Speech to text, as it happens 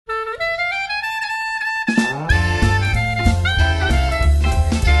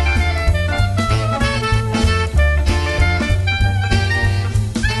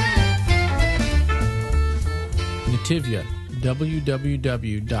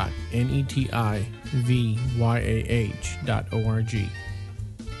www.netivyyah.org.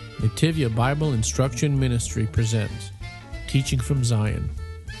 Nativia Bible Instruction Ministry presents Teaching from Zion,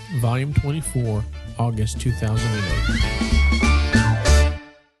 Volume 24, August 2008.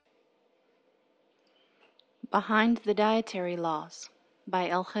 Behind the Dietary Laws by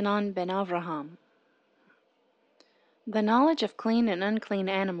Elchanan ben Avraham. The knowledge of clean and unclean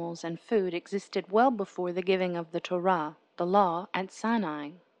animals and food existed well before the giving of the Torah, the law, at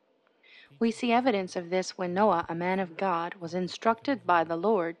Sinai. We see evidence of this when Noah, a man of God, was instructed by the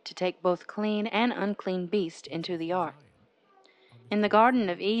Lord to take both clean and unclean beasts into the ark. In the Garden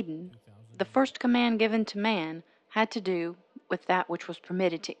of Eden, the first command given to man had to do with that which was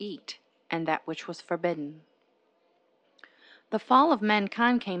permitted to eat and that which was forbidden. The fall of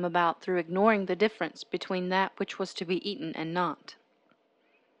mankind came about through ignoring the difference between that which was to be eaten and not.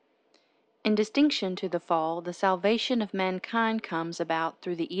 In distinction to the fall, the salvation of mankind comes about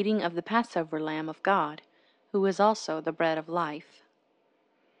through the eating of the Passover Lamb of God, who is also the bread of life.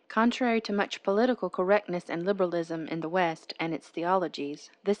 Contrary to much political correctness and liberalism in the West and its theologies,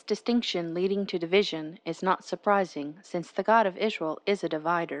 this distinction leading to division is not surprising, since the God of Israel is a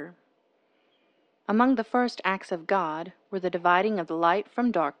divider. Among the first acts of God were the dividing of the light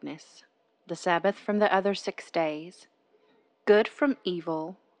from darkness, the Sabbath from the other 6 days, good from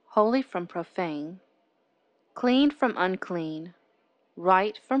evil, holy from profane, clean from unclean,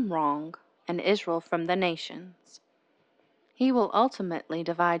 right from wrong, and Israel from the nations. He will ultimately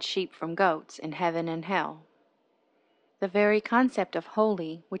divide sheep from goats in heaven and hell. The very concept of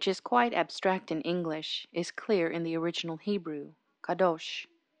holy, which is quite abstract in English, is clear in the original Hebrew. Kadosh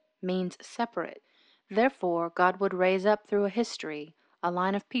means separate. Therefore, God would raise up through a history a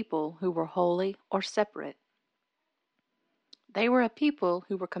line of people who were holy or separate. They were a people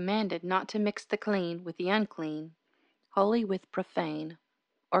who were commanded not to mix the clean with the unclean, holy with profane,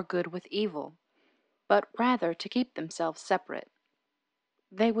 or good with evil, but rather to keep themselves separate.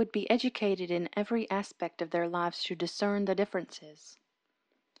 They would be educated in every aspect of their lives to discern the differences.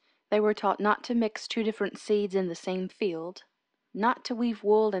 They were taught not to mix 2 different seeds in the same field, not to weave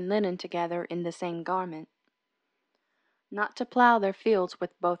wool and linen together in the same garment, not to plow their fields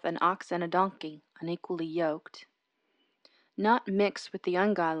with both an ox and a donkey, unequally yoked, not mix with the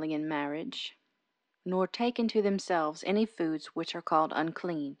ungodly in marriage, nor take into themselves any foods which are called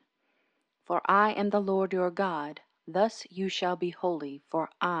unclean. For I am the Lord your God, thus you shall be holy, for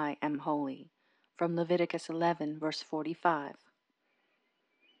I am holy. From Leviticus 11, verse 45.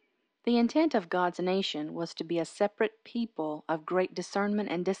 The intent of God's nation was to be a separate people of great discernment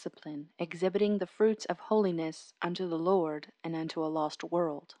and discipline, exhibiting the fruits of holiness unto the Lord and unto a lost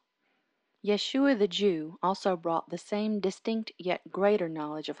world. Yeshua the Jew also brought the same distinct yet greater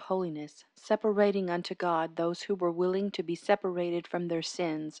knowledge of holiness, separating unto God those who were willing to be separated from their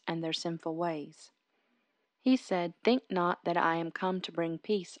sins and their sinful ways. He said, "Think not that I am come to bring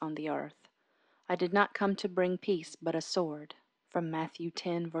peace on the earth. I did not come to bring peace, but a sword." From Matthew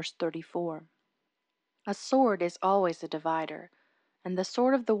 10, verse 34. A sword is always a divider, and the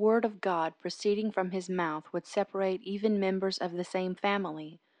sword of the Word of God proceeding from his mouth would separate even members of the same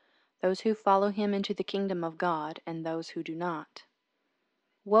family, those who follow him into the kingdom of God and those who do not.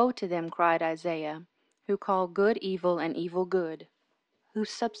 Woe to them, cried Isaiah, who call good evil and evil good, who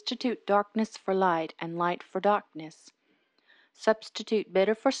substitute darkness for light and light for darkness, substitute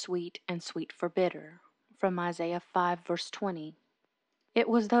bitter for sweet and sweet for bitter. From Isaiah 5, verse 20. It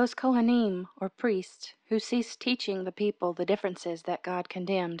was those Kohanim, or priests, who ceased teaching the people the differences that God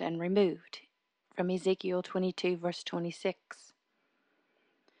condemned and removed. From Ezekiel 22, verse 26.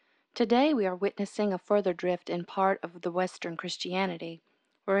 Today we are witnessing a further drift in part of the Western Christianity,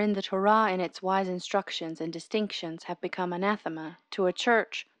 wherein the Torah and its wise instructions and distinctions have become anathema to a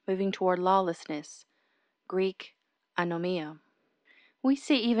church moving toward lawlessness, Greek anomia. We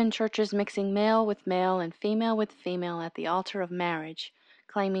see even churches mixing male with male and female with female at the altar of marriage,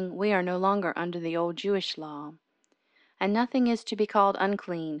 claiming we are no longer under the old Jewish law, and nothing is to be called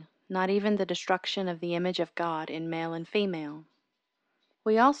unclean, not even the destruction of the image of God in male and female.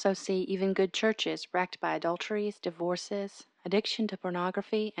 We also see even good churches racked by adulteries, divorces, addiction to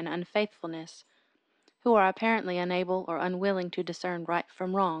pornography, and unfaithfulness, who are apparently unable or unwilling to discern right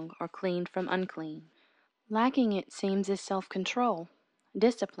from wrong or clean from unclean. Lacking, it seems, is self-control,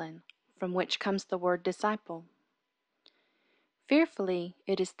 discipline, from which comes the word disciple. Fearfully,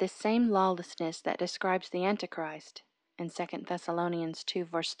 it is this same lawlessness that describes the Antichrist in 2 Thessalonians 2,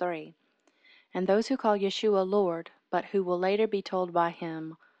 verse 3, and those who call Yeshua Lord, but who will later be told by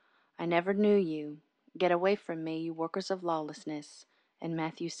him, I never knew you, get away from me, you workers of lawlessness, in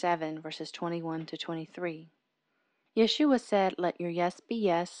Matthew 7, verses 21 to 23. Yeshua said, "Let your yes be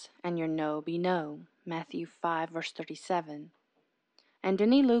yes, and your no be no." Matthew 5, verse 37. And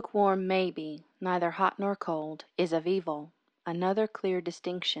any lukewarm maybe, neither hot nor cold, is of evil. Another clear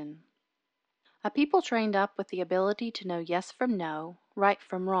distinction. A people trained up with the ability to know yes from no, right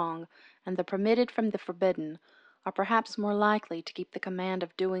from wrong, and the permitted from the forbidden, are perhaps more likely to keep the command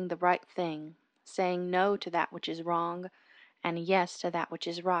of doing the right thing, saying no to that which is wrong, and yes to that which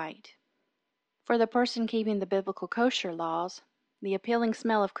is right. For the person keeping the biblical kosher laws, the appealing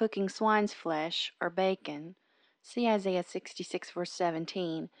smell of cooking swine's flesh, or bacon, see Isaiah 66, verse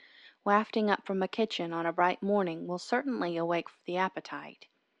 17, wafting up from a kitchen on a bright morning will certainly awake the appetite,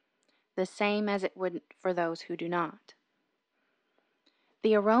 the same as it would for those who do not.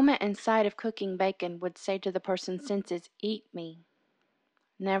 The aroma and sight of cooking bacon would say to the person's senses, "Eat me."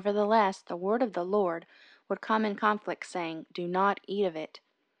 Nevertheless, the word of the Lord would come in conflict, saying, "Do not eat of it,"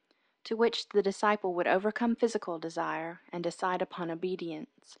 to which the disciple would overcome physical desire and decide upon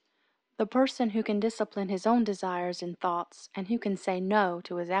obedience. The person who can discipline his own desires and thoughts, and who can say no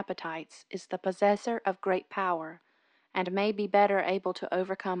to his appetites, is the possessor of great power, and may be better able to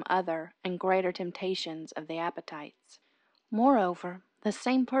overcome other and greater temptations of the appetites. Moreover, the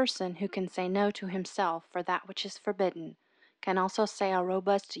same person who can say no to himself for that which is forbidden can also say a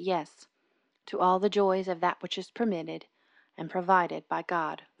robust yes to all the joys of that which is permitted and provided by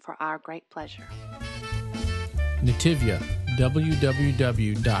God for our great pleasure. Nativia,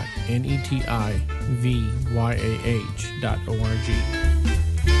 www.netivyyah.org.